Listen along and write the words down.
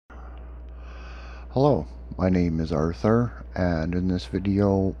Hello, my name is Arthur, and in this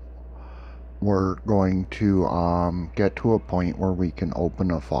video we're going to get to a point where we can open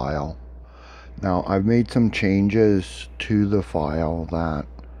a file. Now, I've made some changes to the file that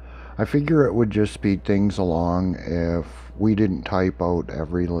I figure it would just speed things along if we didn't type out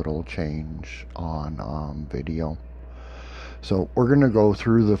every little change on video. So we're going to go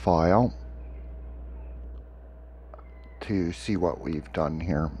through the file to see what we've done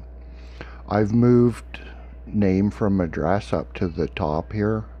here. I've moved name from address up to the top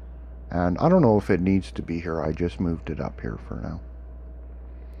here, and I don't know if it needs to be here. I just moved it up here for now.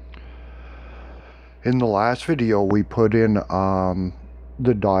 In the last video we put in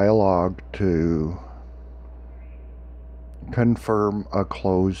the dialog to confirm a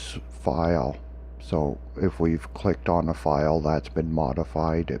close file. So if we've clicked on a file that's been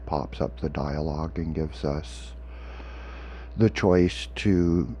modified, it pops up the dialog and gives us the choice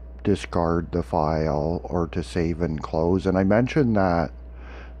to discard the file or to save and close. And I mentioned that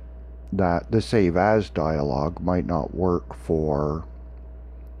the save as dialog might not work for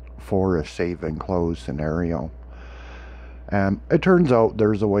a save and close scenario. And it turns out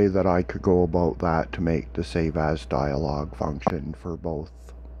there's a way that I could go about that to make the save as dialog function for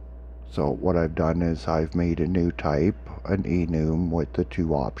both. So what I've done is I've made a new type, an enum with the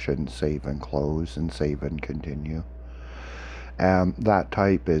two options, save and close and save and continue. And that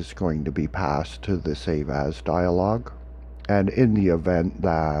type is going to be passed to the save as dialog. And in the event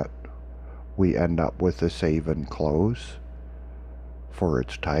that we end up with a save and close for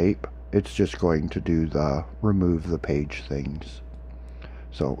its type, it's just going to do the remove the page things.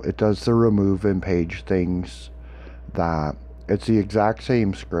 So it does the remove and page things. That it's the exact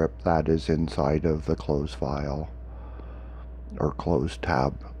same script that is inside of the close file or close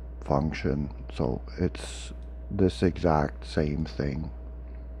tab function. So it's this exact same thing.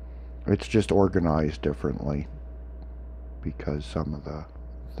 It's just organized differently because some of the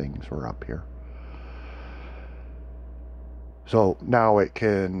things were up here. So now it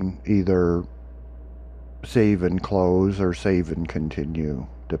can either save and close or save and continue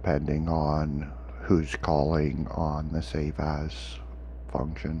depending on who's calling on the save as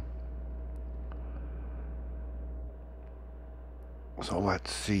function. So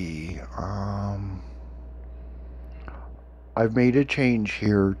let's see. I've made a change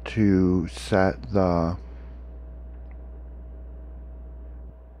here to set the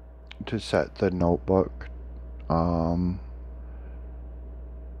notebook to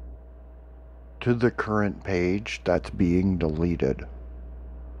the current page that's being deleted.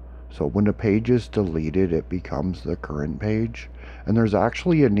 So when a page is deleted, it becomes the current page, and there's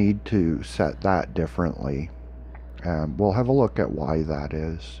actually a need to set that differently, and we'll have a look at why that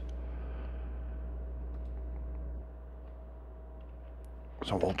is.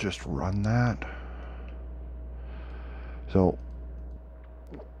 So we'll just run that. So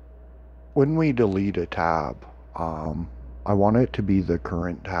when we delete a tab, I want it to be the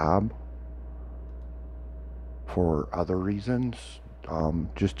current tab for other reasons,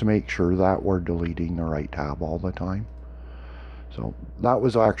 just to make sure that we're deleting the right tab all the time. So that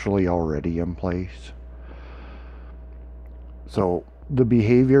was actually already in place. So the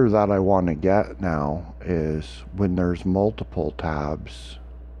behavior that I want to get now is when there's multiple tabs,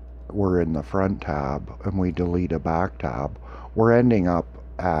 we're in the front tab and we delete a back tab, we're ending up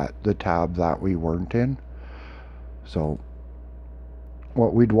at the tab that we weren't in. So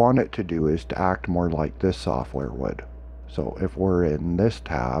what we'd want it to do is to act more like this software would. So if we're in this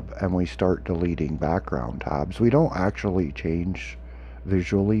tab and we start deleting background tabs, we don't actually change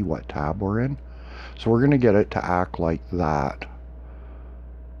visually what tab we're in. So we're going to get it to act like that.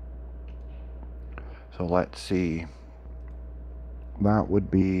 So let's see. That would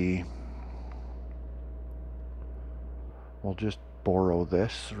be, we'll just borrow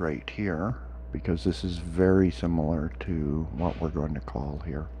this right here because this is very similar to what we're going to call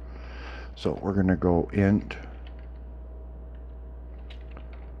here. So we're going to go int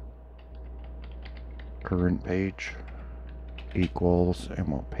current page equals, and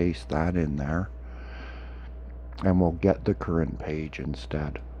we'll paste that in there, and we'll get the current page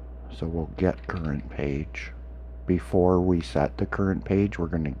instead. So we'll get current page. Before we set the current page, we're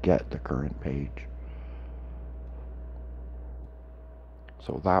going to get the current page.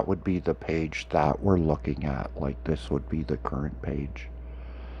 So that would be the page that we're looking at, like this would be the current page.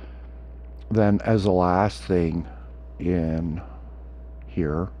 Then as a last thing in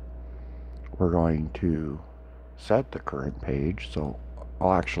here, we're going to set the current page. So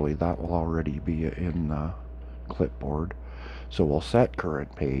actually that will already be in the clipboard. So we'll set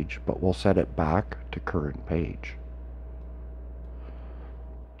current page, but we'll set it back to current page.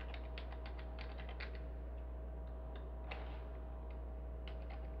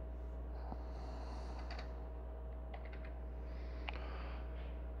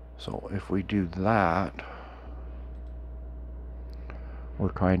 So if we do that,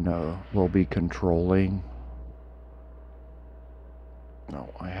 we'll be controlling.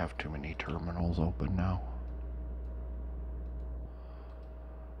 No, I have too many terminals open now.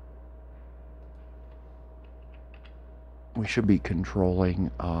 We should be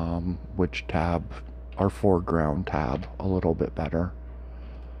controlling which tab, our foreground tab, a little bit better.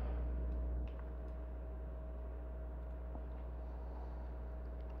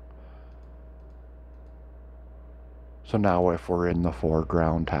 So now if we're in the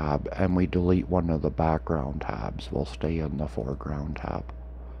foreground tab and we delete one of the background tabs, we'll stay in the foreground tab.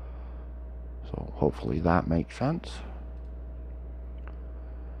 So hopefully that makes sense.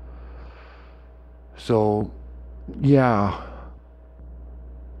 So yeah,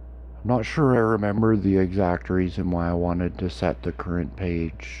 I'm not sure I remember the exact reason why I wanted to set the current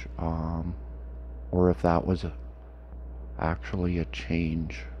page, or if that was actually a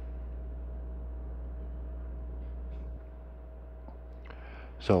change.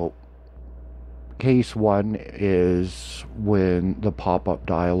 So case 1 is when the pop-up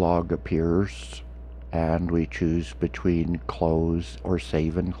dialog appears and we choose between close or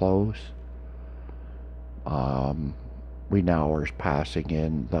save and close. We now are passing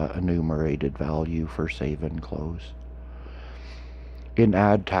in the enumerated value for save and close. In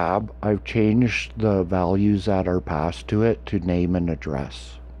Add tab, I've changed the values that are passed to it to name and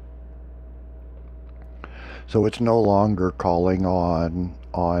address. So it's no longer calling on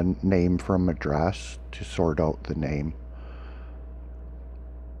name from address to sort out the name.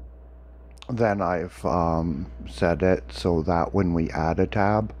 Then I've set it so that when we add a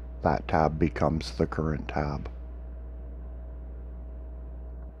tab, that tab becomes the current tab.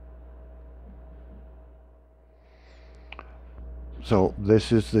 So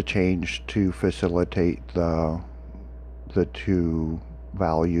this is the change to facilitate the two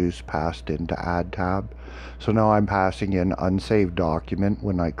values passed into Add tab. So now I'm passing in unsaved document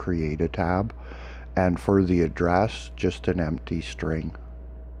when I create a tab, and for the address, just an empty string.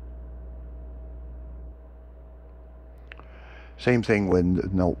 Same thing when the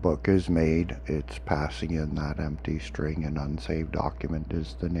notebook is made, it's passing in that empty string, and unsaved document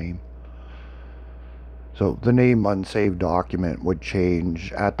is the name. So the name unsaved document would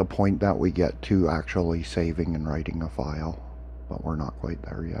change at the point that we get to actually saving and writing a file, but we're not quite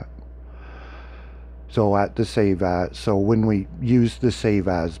there yet. So at the save as, so when we use the save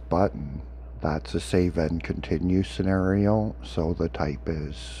as button, that's a save and continue scenario. So the type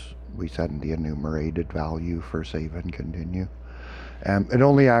is, we send the enumerated value for save and continue. It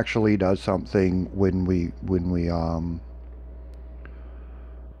only actually does something when we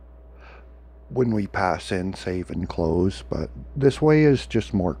pass in save and close, but this way is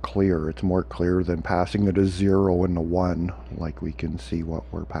just more clear. It's more clear than passing it a 0 and a 1. Like, we can see what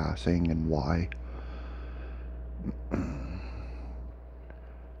we're passing and why.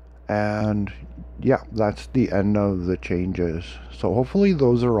 And yeah, that's the end of the changes. So hopefully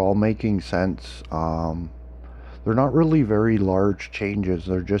those are all making sense. They're not really very large changes.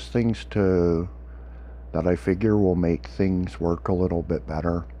 They're just things that I figure will make things work a little bit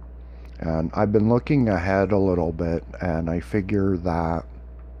better. And I've been looking ahead a little bit, and I figure that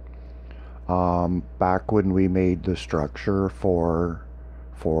back when we made the structure for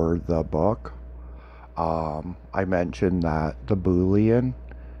the book, I mentioned that the Boolean,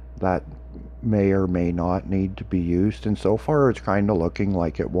 that may or may not need to be used, and so far it's kind of looking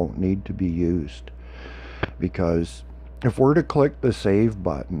like it won't need to be used, because if we're to click the save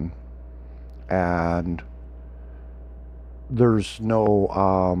button and there's no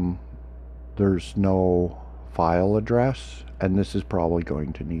file address, and this is probably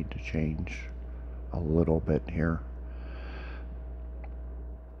going to need to change a little bit here.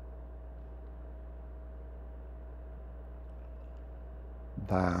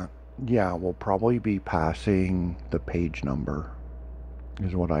 That, yeah, we'll probably be passing the page number,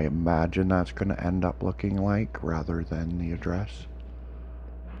 is what I imagine that's going to end up looking like, rather than the address.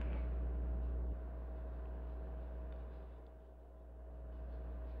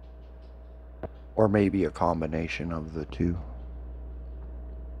 Or maybe a combination of the two.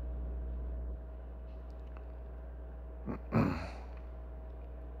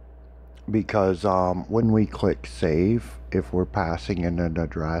 Because when we click save, if we're passing in an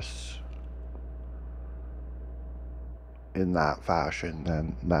address in that fashion,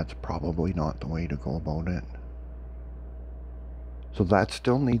 then that's probably not the way to go about it. So that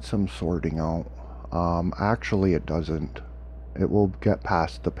still needs some sorting out. Actually, it doesn't. It will get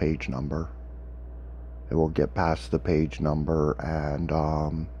past the page number. It will get past the page number,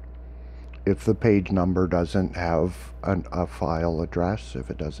 and if the page number doesn't have a file address, if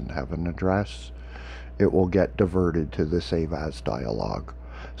it doesn't have an address, it will get diverted to the Save As dialog.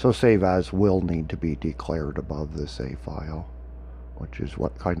 So Save As will need to be declared above the save file, which is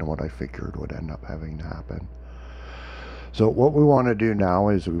kind of what I figured would end up having to happen. So what we want to do now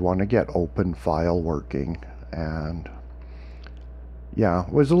is we want to get open file working, and yeah,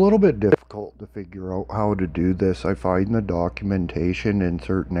 it was a little bit difficult to figure out how to do this. I find the documentation in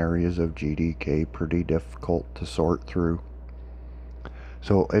certain areas of GTK pretty difficult to sort through.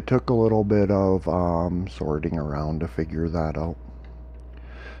 So it took a little bit of sorting around to figure that out.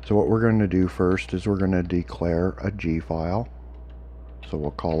 So what we're going to do first is we're going to declare a G file. So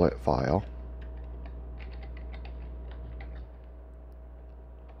we'll call it file.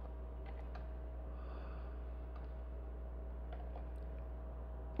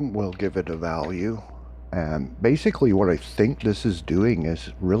 We'll give it a value, and basically what I think this is doing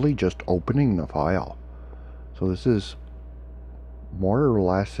is really just opening the file. So this is more or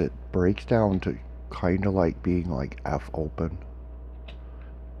less, it breaks down to kind of like being like F open.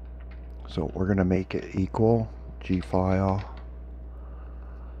 So we're going to make it equal G file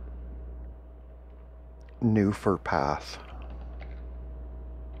new for path.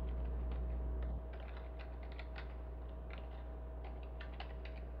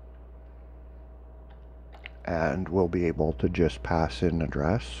 And we'll be able to just pass in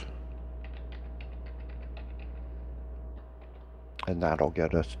address, and that'll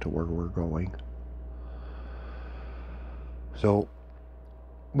get us to where we're going. So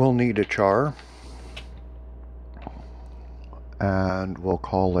we'll need a char, and we'll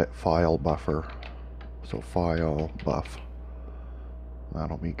call it file buffer. So file buff,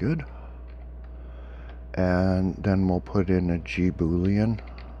 that'll be good. And then we'll put in a G boolean.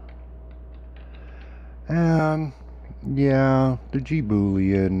 And yeah, the G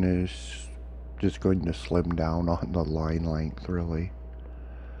boolean is just going to slim down on the line length, really.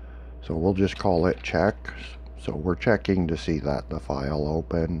 So we'll just call it check. So we're checking to see that the file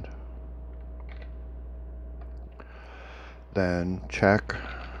opened. Then check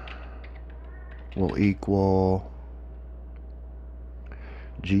will equal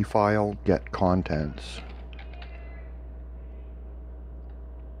G file get contents.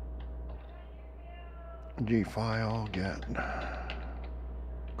 G file get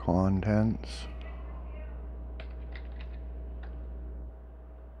contents.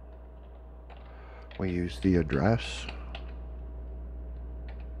 We use the address.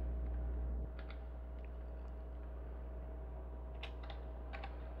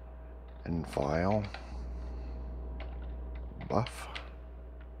 And file buff.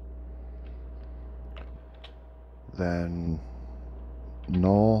 Then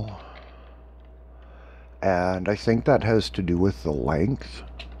null. And I think that has to do with the length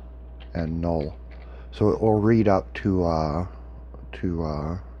and null. So it will read up to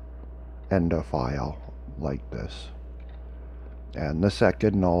end a file like this. And the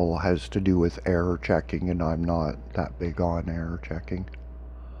second null has to do with error checking, and I'm not that big on error checking.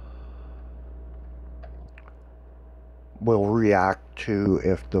 We'll react to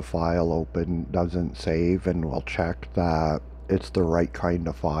if the file open doesn't save, and we'll check that it's the right kind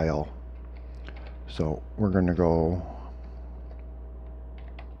of file. So we're going to go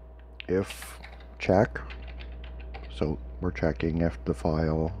if check. So we're checking if the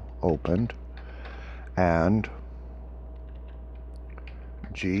file opened, and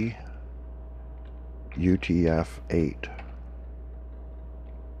G UTF-8.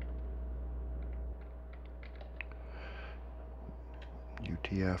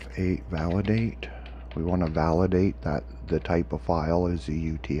 UTF-8 validate. We want to validate that the type of file is a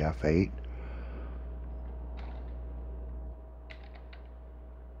UTF-8.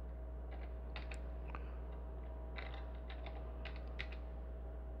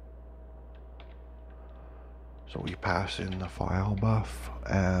 So we pass in the file buff,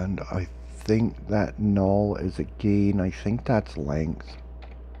 and I think that null is a gain. I think that's length.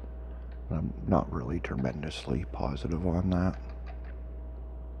 I'm not really tremendously positive on that.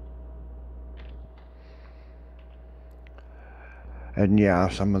 And yeah,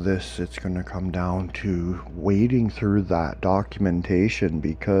 some of this, it's going to come down to wading through that documentation,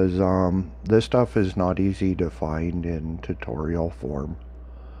 because this stuff is not easy to find in tutorial form,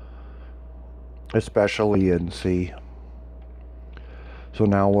 especially in C. So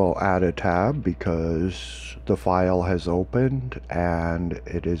now we'll add a tab because the file has opened and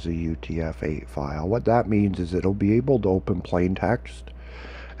it is a UTF-8 file. What that means is it'll be able to open plain text,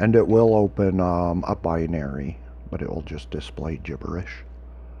 and it will open a binary, but it will just display gibberish.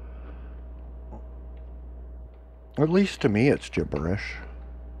 At least to me it's gibberish.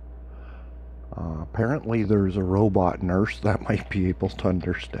 Apparently there's a robot nurse that might be able to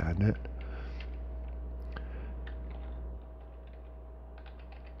understand it.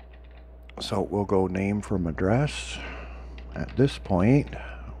 So we'll go name from address at this point,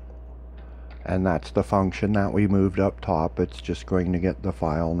 and that's the function that we moved up top. It's just going to get the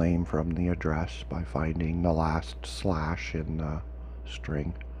file name from the address by finding the last slash in the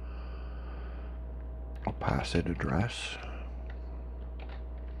string. I'll pass it address.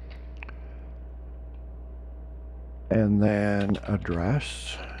 And then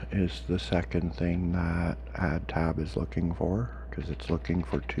address is the second thing that add tab is looking for, because it's looking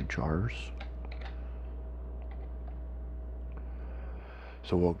for two jars.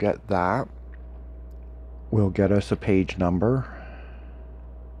 So we'll get that. We'll get us a page number.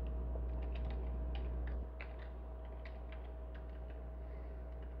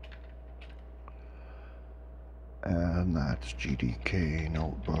 And that's GTK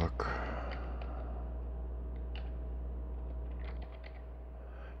notebook.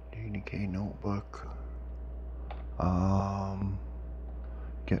 GTK notebook.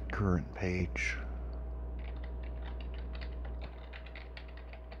 Get current page.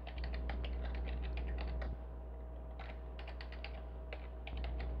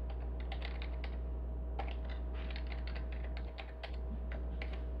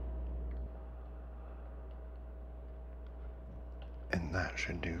 And that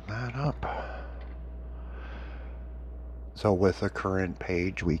should do that up. So with a current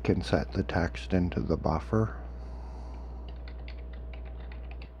page, we can set the text into the buffer.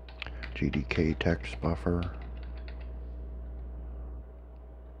 GTK TextBuffer.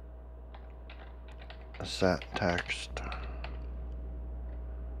 Set text.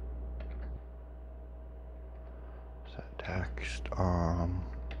 Set text.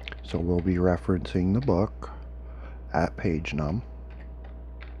 So we'll be referencing the book at page num.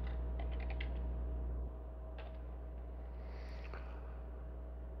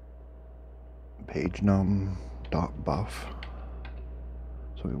 Page num.buff.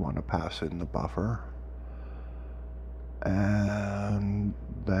 So we want to pass in the buffer. And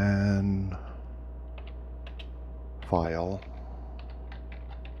then file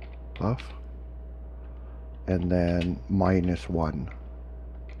buff. And then -1.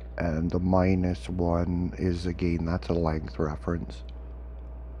 And the -1 is, again, that's a length reference.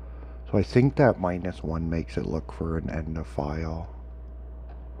 So I think that -1 makes it look for an end of file.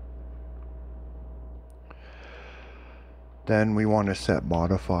 Then we want to set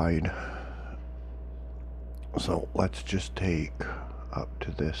modified. So let's just take up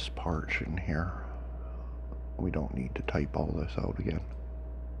to this portion here. We don't need to type all this out again.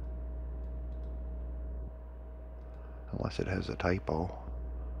 Unless it has a typo.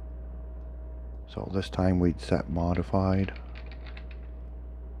 So this time we'd set modified.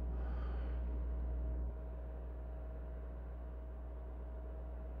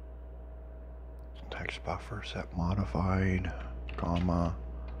 TextBuffer set modified, comma,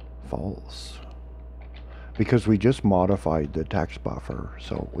 false. Because we just modified the TextBuffer,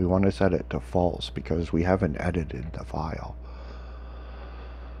 so we want to set it to false because we haven't edited the file.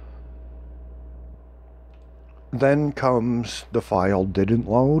 Then comes the file didn't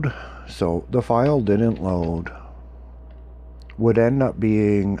load. So the file didn't load would end up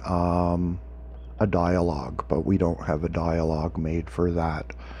being a dialog, but we don't have a dialog made for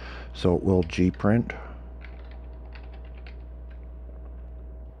that. So we'll gprint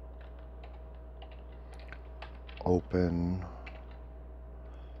open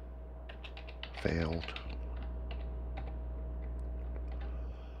failed,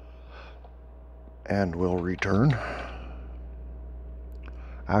 and we'll return.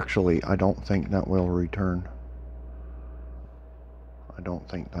 Actually, I don't think that will return. I don't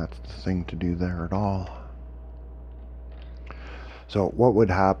think that's the thing to do there at all. So what would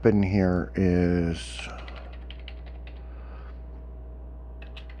happen here is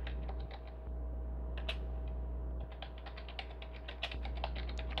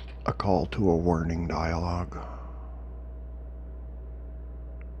a call to a warning dialog.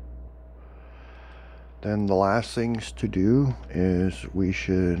 Then the last things to do is we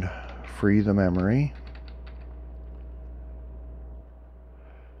should free the memory.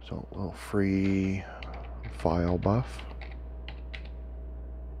 So we'll free file buff.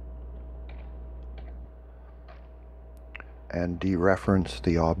 And dereference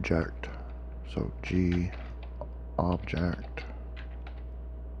the object. So G object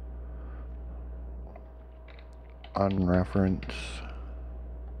unreference,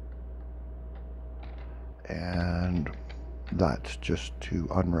 and that's just to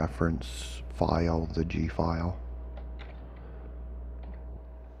unreference file, the G file.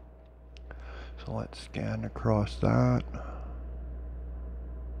 So let's scan across that.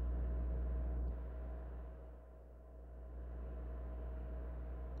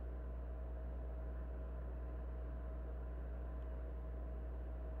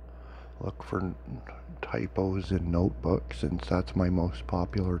 Look for typos in notebook, since that's my most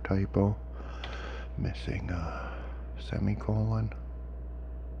popular typo. Missing a semicolon.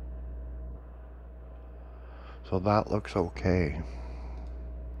 So that looks okay.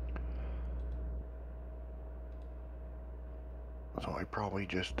 So I probably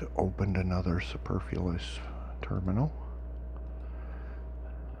just opened another superfluous terminal.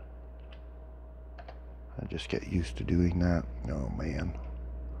 I just get used to doing that. Oh man.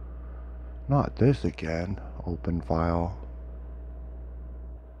 Not this again. Open file.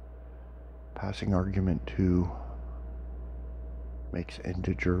 Passing argument 2 makes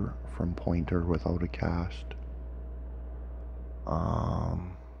integer from pointer without a cast.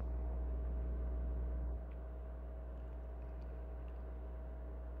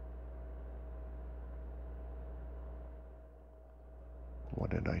 What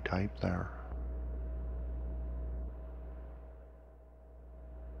did I type there?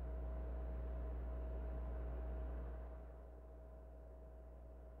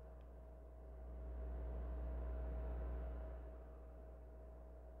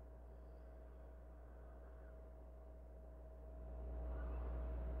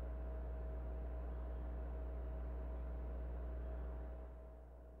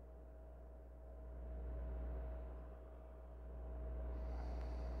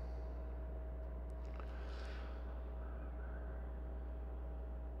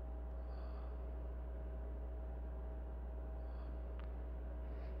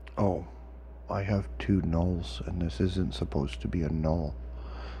 Oh, I have 2 nulls, and this isn't supposed to be a null.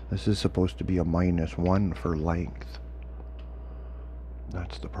 This is supposed to be a -1 for length.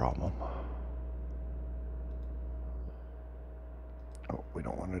 That's the problem. Oh, we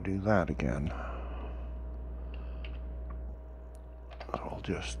don't want to do that again. I'll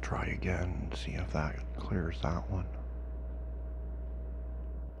just try again and see if that clears that one.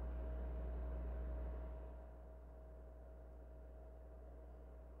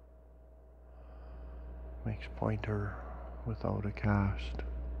 Makes pointer without a cast.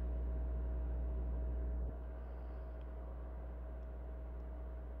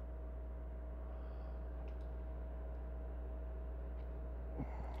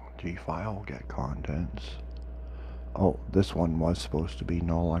 G file, get contents. Oh, this one was supposed to be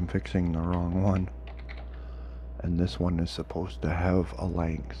null. I'm fixing the wrong one. And this one is supposed to have a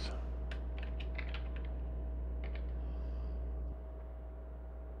length.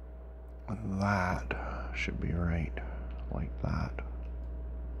 That should be right, like that.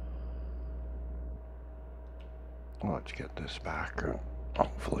 Let's get this back.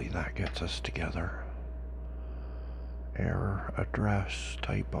 Hopefully that gets us together. Error, address,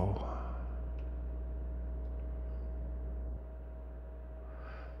 typo.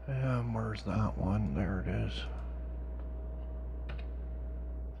 And where's that one? There it is.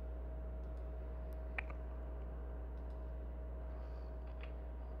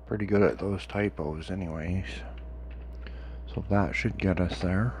 Pretty good at those typos anyways. So that should get us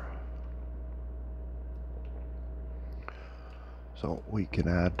there. So we can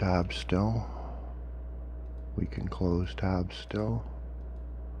add tabs still. We can close tabs still.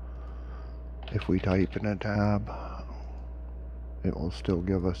 If we type in a tab, it will still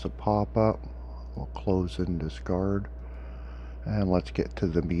give us a pop-up. We'll close and discard. And let's get to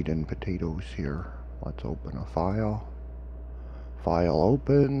the meat and potatoes here. Let's open a file. File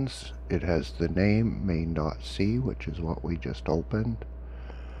opens. It has the name main.c, which is what we just opened.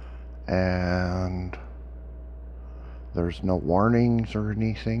 And there's no warnings or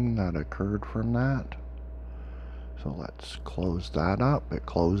anything that occurred from that. So let's close that up. It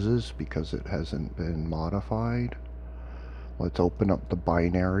closes because it hasn't been modified. Let's open up the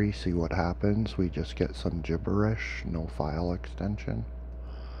binary, see what happens. We just get some gibberish, no file extension.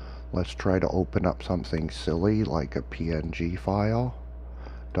 Let's try to open up something silly like a PNG file.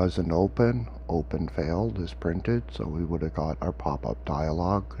 Doesn't open. Open failed is printed, so we would have got our pop-up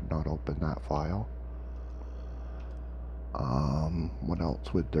dialog. Could not open that file. What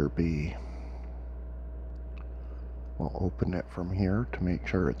else would there be? We'll open it from here to make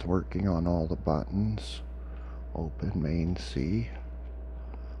sure it's working on all the buttons. Open main C.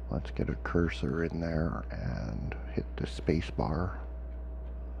 Let's get a cursor in there and hit the space bar.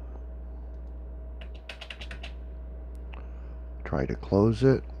 Try to close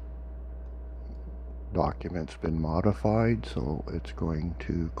it. Document's been modified, so it's going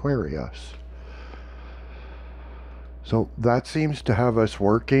to query us. So that seems to have us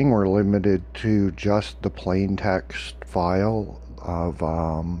working. We're limited to just the plain text file of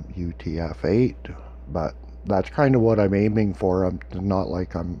UTF-8, but that's kind of what I'm aiming for. I'm not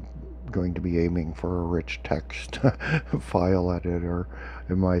like I'm going to be aiming for a rich text file editor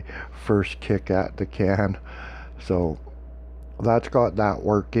in my first kick at the can. So that's got that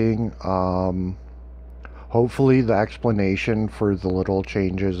working. Hopefully the explanation for the little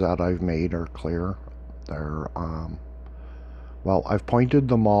changes that I've made are clear. They're well, I've pointed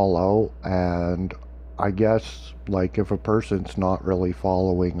them all out, and I guess, like, if a person's not really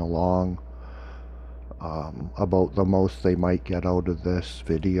following along, about the most they might get out of this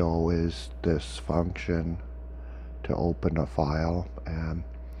video is this function to open a file. And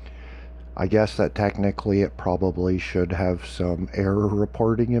I guess that technically it probably should have some error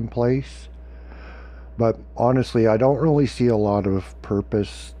reporting in place. But honestly, I don't really see a lot of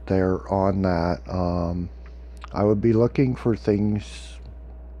purpose there on that. I would be looking for things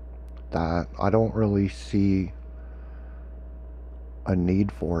that I don't really see a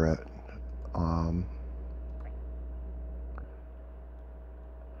need for it.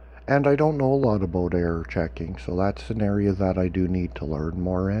 And I don't know a lot about error checking, so that's an area that I do need to learn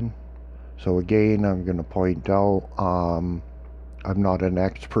more in. So again, I'm going to point out, I'm not an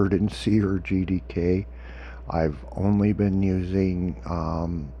expert in C or GTK. I've only been using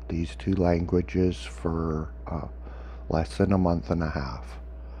these two languages for less than a month and a half.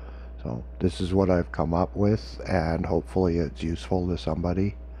 So this is what I've come up with, and hopefully it's useful to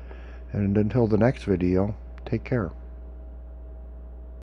somebody. And until the next video, take care.